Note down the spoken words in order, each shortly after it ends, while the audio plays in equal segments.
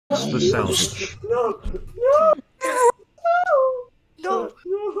The salvage. No.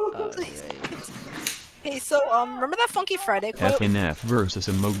 Hey, so remember that Funky Friday quote? FNF versus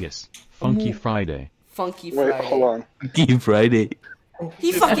Amogus. Funky Friday. Funky Friday. Wait, hold on. Funky Friday.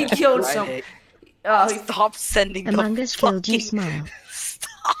 He fucking killed some. Stop sending the Among Us killed you fucking... small.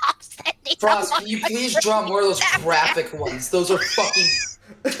 Stop sending Frost, can you please draw more of those graphic ones? Those are fucking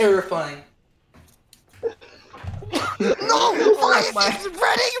terrifying. No! Why is he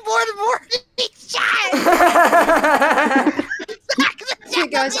spreading more and more each time? Okay,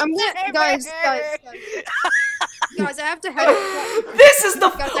 guys, guys, I have to head. This is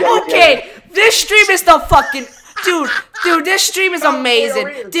the okay. This stream is the fucking dude. This stream is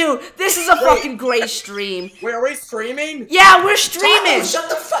amazing, dude. This is a fucking great stream. Wait, are we streaming? Yeah, we're streaming. Shut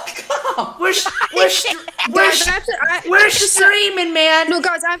the fuck up. We're streaming, man. No,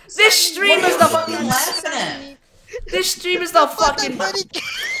 guys, I have to. This stream is the fucking laughing at. This stream is the fucking.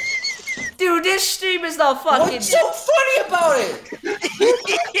 Dude, this stream is the fucking. What's so funny about it?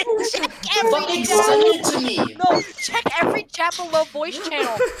 Fucking send it to me. No, check every chat below voice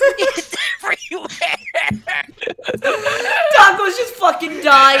channel. It's everywhere. Taco's just fucking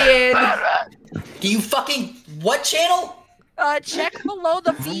dying. Can you fucking what channel? Check below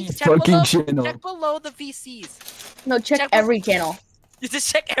the VCs. Check below the VCs. No, check every channel. You just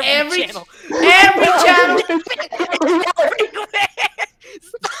check every channel. Every channel.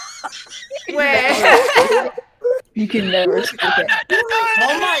 Where? You can never skip it.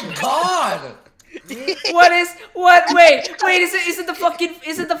 Oh my god! Wait, is it the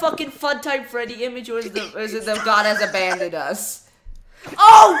fucking Funtime Freddy image, or is it the God Has Abandoned Us?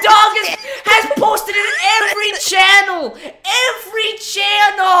 Oh, dog has posted it in every channel! Every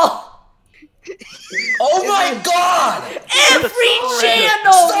channel! Oh my god! Every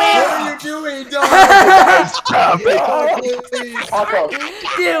channel, man! What are you doing, dog? Stop it!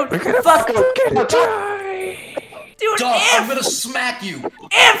 Dude, fuck. Dude, Dog, I'm gonna smack you.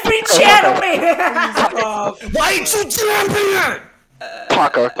 Every channel, man! Why ain't you jumping it?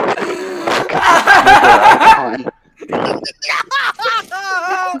 Taco.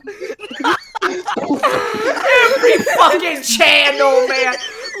 Every fucking channel, man!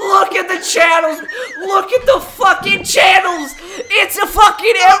 Look at the channels! Look at the fucking channels! It's a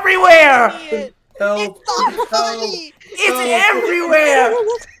fucking everywhere! Help! It's everywhere!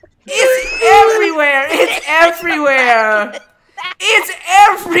 It's everywhere! It's everywhere! It's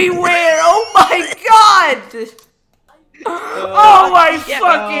everywhere! Oh my god! Oh my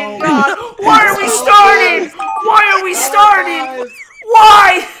fucking god! Why are we starting? Why are we starting?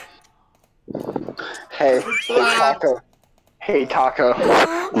 Why? Hey, Taco. Hey, Taco.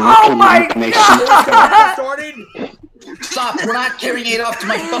 Oh my god! Stop! We're not carrying it off to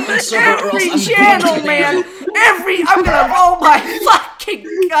my fucking server, or else Every I'm channel, going to man! I'm gonna. Oh my fucking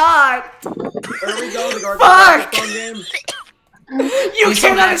god! There we go, the Fuck! game. You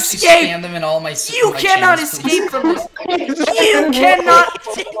cannot escape! You cannot escape from this! You cannot!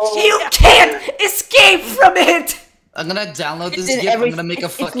 You can't escape from it! I'm gonna download this GIF, I'm gonna make a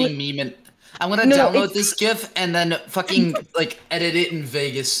fucking meme, and I'm gonna download this GIF and then fucking, like, edit it in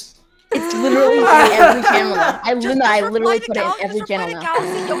Vegas. It's literally in every channel now. I literally put it in every channel now.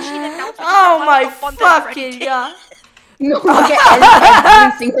 Oh my fucking god! No, look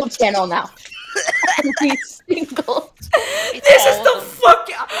at every single channel now. Every single. This is the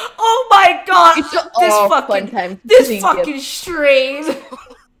fucking. Oh my god! This fucking stream.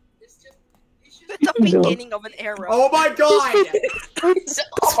 The beginning of an era. Oh my god! This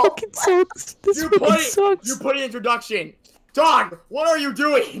fucking sucks. You put an introduction. Dog, what are you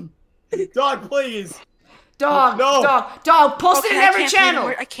doing? Dog, please. Dog, no. Dog, post it in every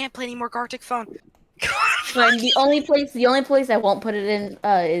channel. I can't play any more Gartic Phone. Fine, the only place I won't put it in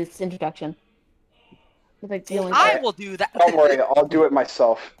is introduction. Like I will do that. Don't worry, I'll do it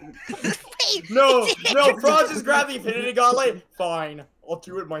myself. No, Franz just grabbed the Infinity Gauntlet. Fine, I'll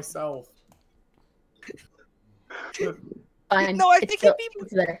do it myself. Fine. No, I think it'd be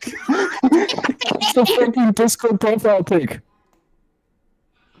better. It's the fucking Discord profile pic.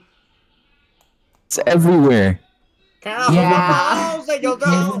 It's everywhere. Yeah.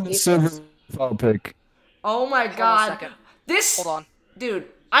 Even the server profile pic. Oh my god. This. Hold on. Dude,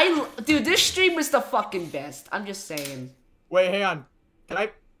 this stream is the fucking best. I'm just saying. Wait, hang on. Can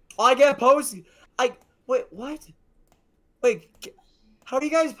I? I get post. Wait, what? Wait, how do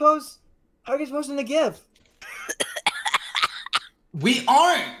you guys post? How are you guys posting the GIF? We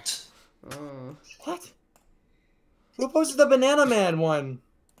aren't! What? Who posted the Banana Man one?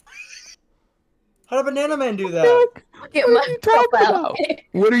 How did Banana Man do that? Look at my profile.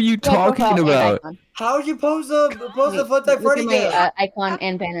 What are you My profile talking and about? icon. How would you pose the Wait, Funtime look Freddy at gift? my icon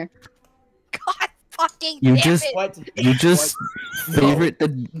and banner. God fucking You damn just- it. What? You just favorite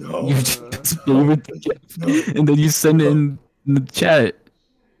the No. you just favorite the gift, and then you send it in the chat.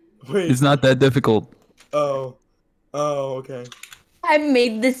 Wait. It's not that difficult. Oh. Oh, okay. I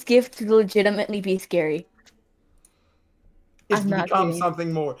made this gift to legitimately be scary. It's I'm not become kidding.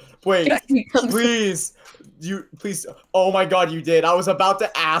 something more. Wait, It's become please. Please. Oh my god, you did. I was about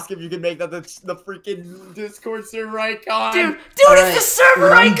to ask if you could make that the freaking Discord server icon. Dude, it's the server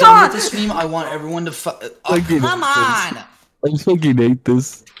when I'm done icon! with this meme, I want everyone to oh, Okay, come on! I fucking hate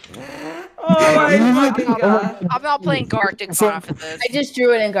this. Oh my fucking I'm god. I'm not playing Gartic Fun after this. I just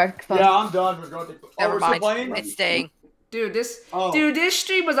drew it in Gartic Fun. Yeah, I'm done. We're going to. Oh, Never we're still mind. playing? It's staying. Dude, this Oh. this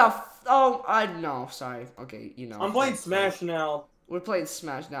stream was a I no, sorry. Okay, you know. I'm playing Smash now. We're playing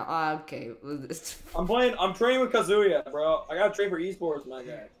Smash now. Okay. I'm training with Kazuya, bro. I gotta train for esports, my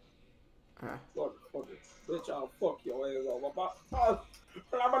guy. Fuck it. Bitch, I'll fuck your ass up.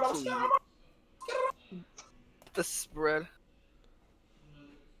 The spread.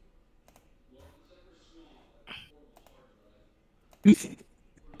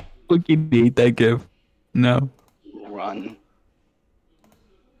 Fucking hate that gift. No. Run.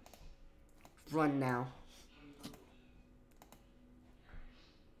 Run now.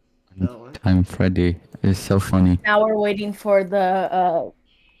 Time Freddy is so funny. Now we're waiting for the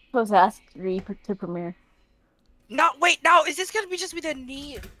possessed to premiere. No, wait, no, is this gonna be just be the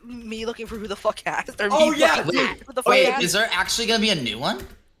me looking for who the fuck has? Or Oh, me yeah, looking dude. for who the fuck Wait, has? is there actually gonna be a new one?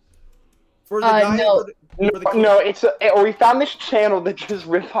 For the guy. no. No, it's we found this channel that just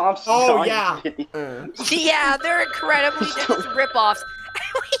rip offs. Oh, yeah. Yeah, they're incredibly just ripoffs.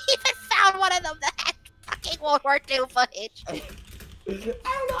 We even found one of them that had fucking World War II footage.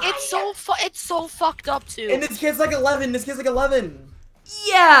 It's so fucked up too. And this kid's like 11.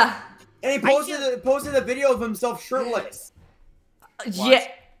 Yeah. And he posted a video of himself shirtless. Yeah.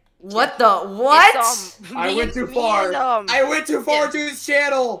 What the what? I went too far. I went too far to his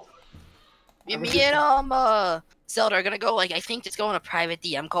channel. Me and Zelda are gonna go, like, I think it's going to a private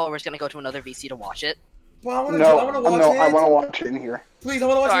DM call. We're just gonna go to another VC to watch it. Well, I wanna No, watch it. I want to watch it in here. Please, I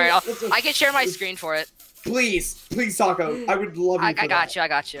wanna watch Sorry, it. I can share my screen for it. Please, Taco. I would love you. I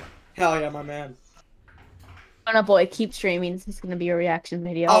got you. Hell yeah, my man. Oh no, boy, keep streaming. This is gonna be a reaction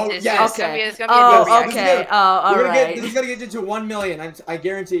video. Oh, It's yes. gonna be a good Oh, reaction. okay. Oh, alright. This is gonna get you to 1 million. I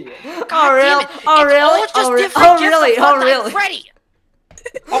guarantee you. Oh, really? Oh, really? Oh, really? Oh, really? Freddy!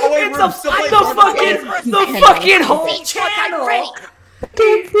 Oh wait, It's we're the still playing fucking whole channel.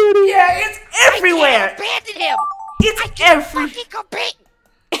 Yeah, it's everywhere. I abandoned him. It's every. Fucking compete.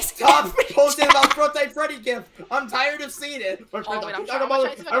 It's Stop every. posting about Funtime Freddy gift. I'm tired of seeing it. But Oh, wait, I'm I'm sorry, talking I'm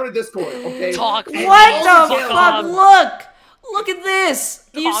about sorry, I'm in Discord, okay? Talk. What the Fuck fuck? off. Look at this.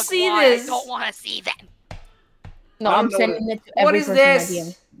 You Dog, see why? this? I don't want to see that. No, I don't I'm know sending it to what every is person in my this?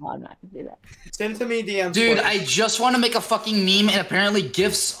 DM. No, I'm not gonna do that. Send it to me DMs. Dude, please. I just want to make a fucking meme, and apparently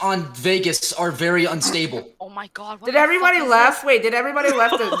GIFs on Vegas are very unstable. Oh my god. What Did the everybody fuck is left? Wait, did everybody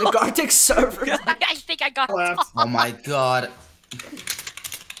left the Gartic server? this? I think I got Left. Oh my god.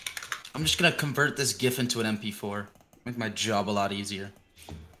 I'm just gonna convert this GIF into an MP4. Make my job a lot easier.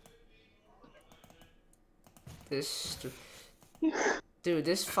 Dude,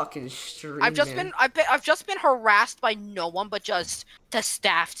 this fucking stream. I've just been harassed by no one but just the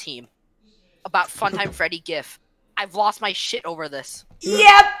staff team about Funtime Freddy GIF. I've lost my shit over this.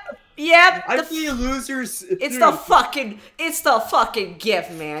 Yep. I see you losers. It's the fucking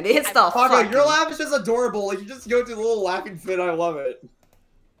gift, man. It's the Taco, fucking. your laugh is just adorable. Like you just go through a little laughing fit. I love it.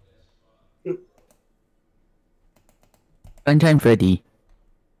 Funtime Freddy.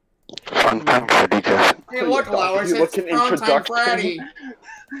 Funtime Freddy gift. Hey, look, Lowers, You it's look an Funtime introduction. Freddy.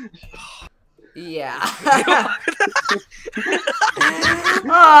 Yeah.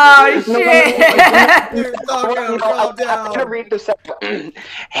 Oh shit. Dude, Taco, calm I'm down. gonna read this out. Hey,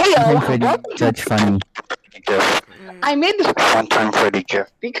 Funtime Freddy. welcome to That's funny. gift. I made this Funtime Freddy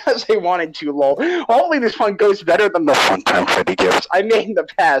gift because I wanted to, lol. Hopefully this one goes better than the Funtime Freddy gifts I made in the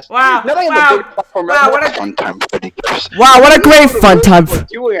past. Wow, Now that I have wow, a big platform, wow, I what want a- Funtime Freddy gifts. Wow, what a great fun time.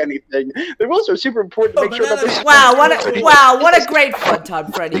 Doing anything. The rules are super important to make sure that this Wow, what a great fun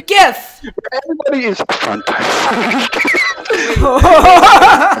time, Freddy. GIF. everybody is Funtime Freddy. Oh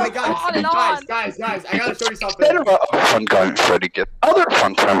my On and on. guys, I gotta show you something. Instead of a Funtime Freddy gift, other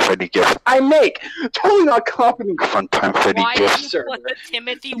Funtime Freddy gifts I make. Totally not confident Funtime Freddy Why gifts, did sir. you put the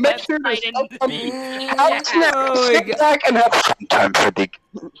Timothy Make sure website to in have snacks, Oh my sit God. back and have Funtime Freddy.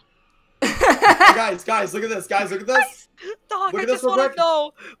 Guys, look at this. Guys, look at this. Dog, Look I at this just real want quick. to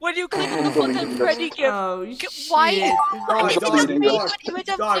know when you click on the Funtime Freddy gift. Oh Why? shit. Dog, dog, Image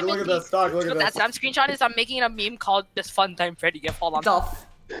of dog, look at this, dog, look at What this. I'm screenshotting is I'm making a meme called this Funtime Freddy gift. Hold on. Duff.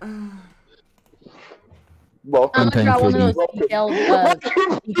 Welcome. I got one of those Welcome. detailed,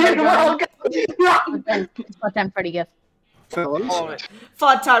 Funtime Freddy gift.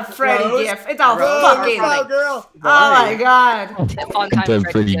 Funtime Freddy Rose? gift. It's a Rose, fucking. girl, girl. Oh my god. Funtime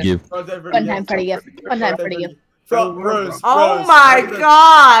Freddy gift. Funtime Freddy gift. Funtime Freddy gift. Rose. Oh Rose, my look at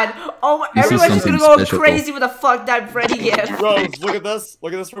god. Oh, This is everyone's just gonna something go special. crazy with a Funtime Freddy gift. this. Rose, look at this.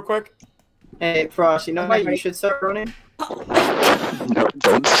 Look at this real quick. Hey, Frost, you know why you should start running? No,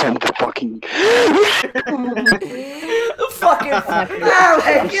 don't send the fucking. Fucking. Oh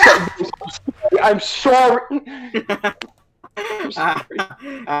my god. I'm sorry.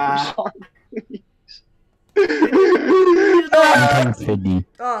 Funtime Freddy.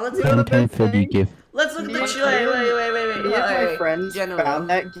 Oh, let's go to Funtime Freddy gift. Let's look at the wait. Me and my friends found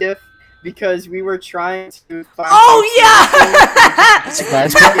that GIF because we were trying to find. Oh yeah!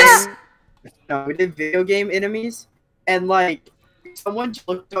 No, we did video game enemies, and like someone just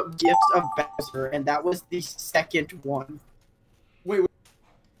looked up GIFs of Bowser, and that was the second one. Wait.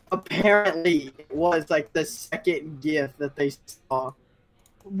 Apparently, it was like the second GIF that they saw.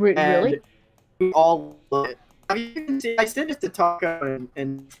 Really? And we all loved it. I sent it to Taco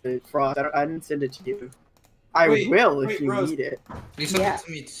and to Frost. I didn't send it to you. I will if you Rose. need it. You sent it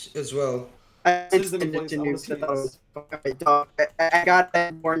to me as well. I didn't Susan, send it please, to I you wanna because I see thought it this. was okay, dog. I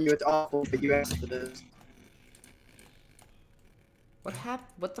gotta warn you, it's awful, but you asked for this. What happened?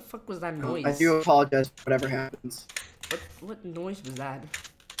 What the fuck was that noise? I do apologize for whatever happens. What noise was that?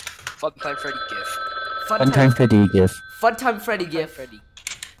 Funtime Freddy gift. Funtime Freddy gift. Funtime Freddy gift. Freddy.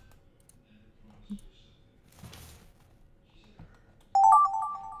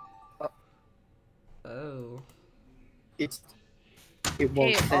 Oh. It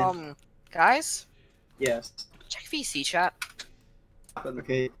won't Hey, send. guys, Yes. check VC chat.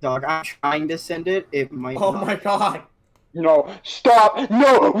 Okay, dog. I'm trying to send it. It might. Oh not. my god. No, stop.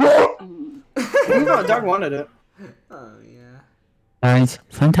 No. No, dog wanted it. Oh yeah. Guys,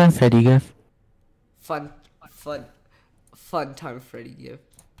 Funtime Freddy gift. Funtime Freddy gift. Funtime Freddy gift.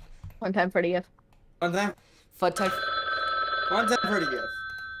 One time Funtime. pretty good.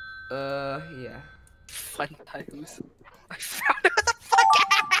 Yeah. Funtimes. I found it. What the fuck?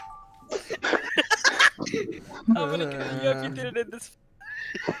 I'm gonna kill you if you did it in this.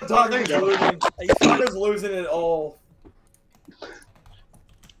 Dog is losing. Dog is losing it all.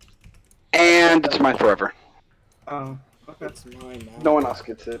 And it's mine forever. Oh. That's mine now. No one else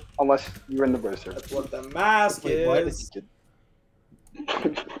gets it unless you're in the browser. That's what the mask Wait, what? is.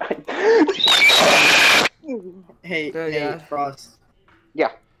 Hey, Yeah. Frost.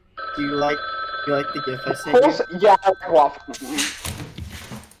 Yeah. Do you like the GIF I Of sent you? course, yeah, I like waffle.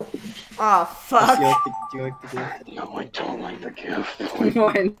 Oh Do fuck. you like the GIF? No, I don't like the gift.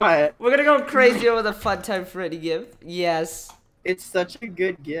 Why not? We're gonna go crazy over the Funtime Freddy gift. Yes. It's such a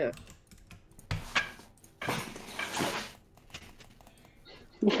good GIF.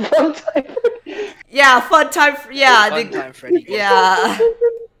 Yeah, Funtime. Yeah, Funtime Freddy gift. yeah.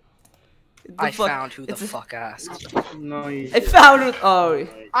 The I fuck- found who the it's a- fuck asked. No, you. I found it. Oh.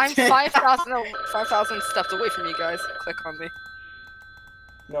 I'm 5,000 steps away from you guys. Click on me.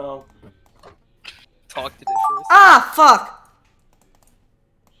 No. Talk to differs. Ah, fuck.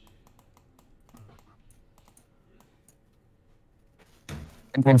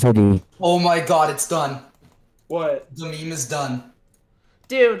 Funtime Freddy. Oh my god, it's done. What? The meme is done.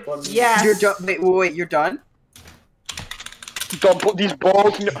 Dude, yes. You're done. Wait, you're done? Don't put these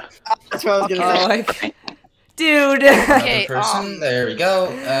balls. No. That's what I was gonna Oh, say. like, dude. Okay, Person, there we go.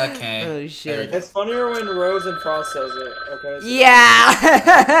 Okay. Oh There we shit. go. It's funnier when Rose and Frost says it. Okay. So Yeah.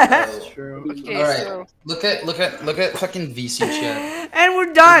 That's true. Okay, Alright. so Look at fucking VC chat. And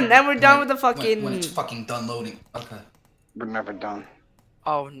we're done. And we're done with the fucking. When it's fucking done loading. Okay. We're never done.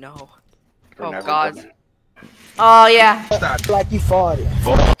 oh no. We're Oh never god. done. Oh yeah. Like you farted.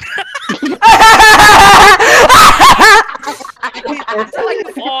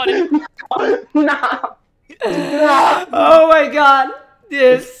 No. Oh my god.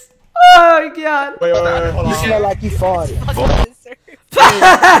 This. Oh my god. Wait, hold You on. smell like you farted. I'm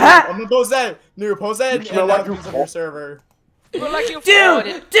gonna post that. New, post that and smell now like you use on your server. Dude,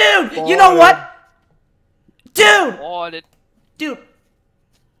 dude, you know what? Dude, dude.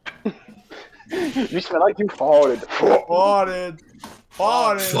 You smell like you farted. Farted.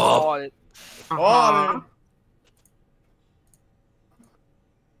 Farted. Farted.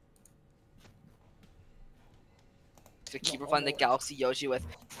 To keep super fun. The Galaxy Yoshi with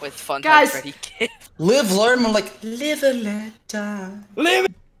Funtime Guys! Freddy. Live, learn. I'm like live and let die. Live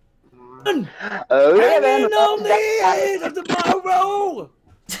on! Living on the edge of tomorrow!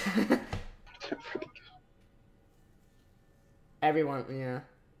 Everyone, yeah.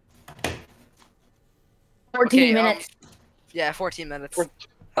 14 minutes. Yeah, 14 minutes.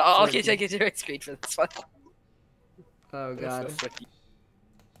 Oh, okay, take it to your screen for this one. Oh god.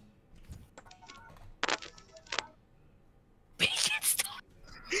 Make it stop.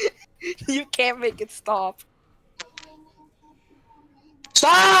 You can't make it stop.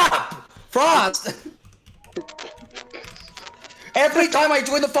 Stop! Frost! Every time I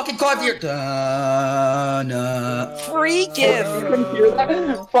join the fucking call, you're done. Free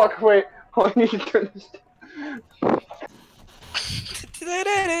gift. Fuck, wait. I need to turn this down.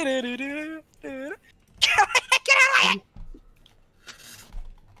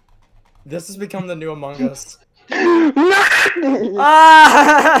 This has become the new Among Us.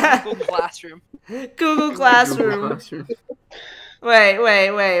 Ah! Google Classroom. Google Classroom.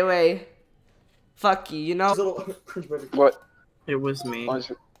 Wait. Fuck you, you know? What? It was me. What is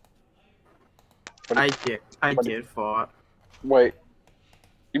it? I did fart. Wait.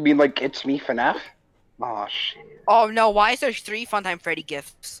 You mean like it's me, FNAF? Oh shit. Oh no, why is there 3 Funtime Freddy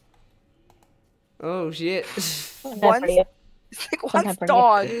gifts? Oh shit. One's, it's like one's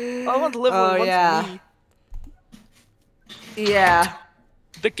dog. One's liver, Oh, one's yeah. me. Yeah.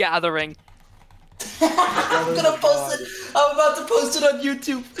 The Gathering. I'm gonna post it. I'm about to post it on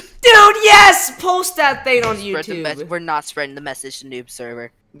YouTube. Dude, yes! Post that thing on Spread the YouTube. we're not spreading the message to Noob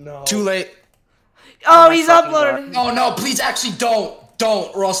Server. No. Too late. Oh, my he's fucking uploading. Oh no, please actually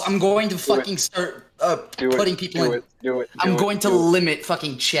don't, Ross. I'm going to fucking start putting people in. I'm going to limit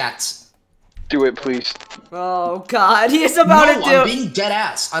fucking chats. Do it, please. Oh god, he's about No, to do I'm being dead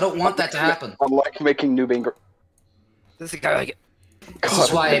ass. I don't want that to happen. I like making noob anger. This is guy like it. This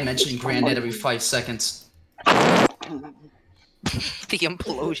is why I mention Granddad every 5 seconds. The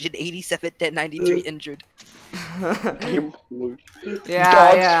implosion, 87 dead, 93 injured. Yeah, Dog's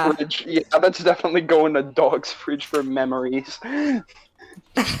yeah. fridge. Yeah, that's definitely going to dog's fridge for memories. Hey.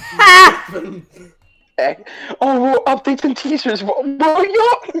 Oh, updates and teasers.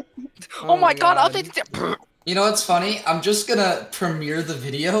 Oh my god, updates. You know what's funny? I'm just gonna premiere the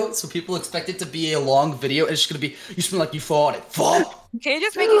video so people expect it to be a long video. And it's just gonna be you spend like you fought it. Fuck. Can you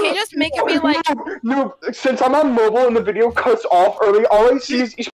just make it be like No, since I'm on mobile and the video cuts off early, all I see is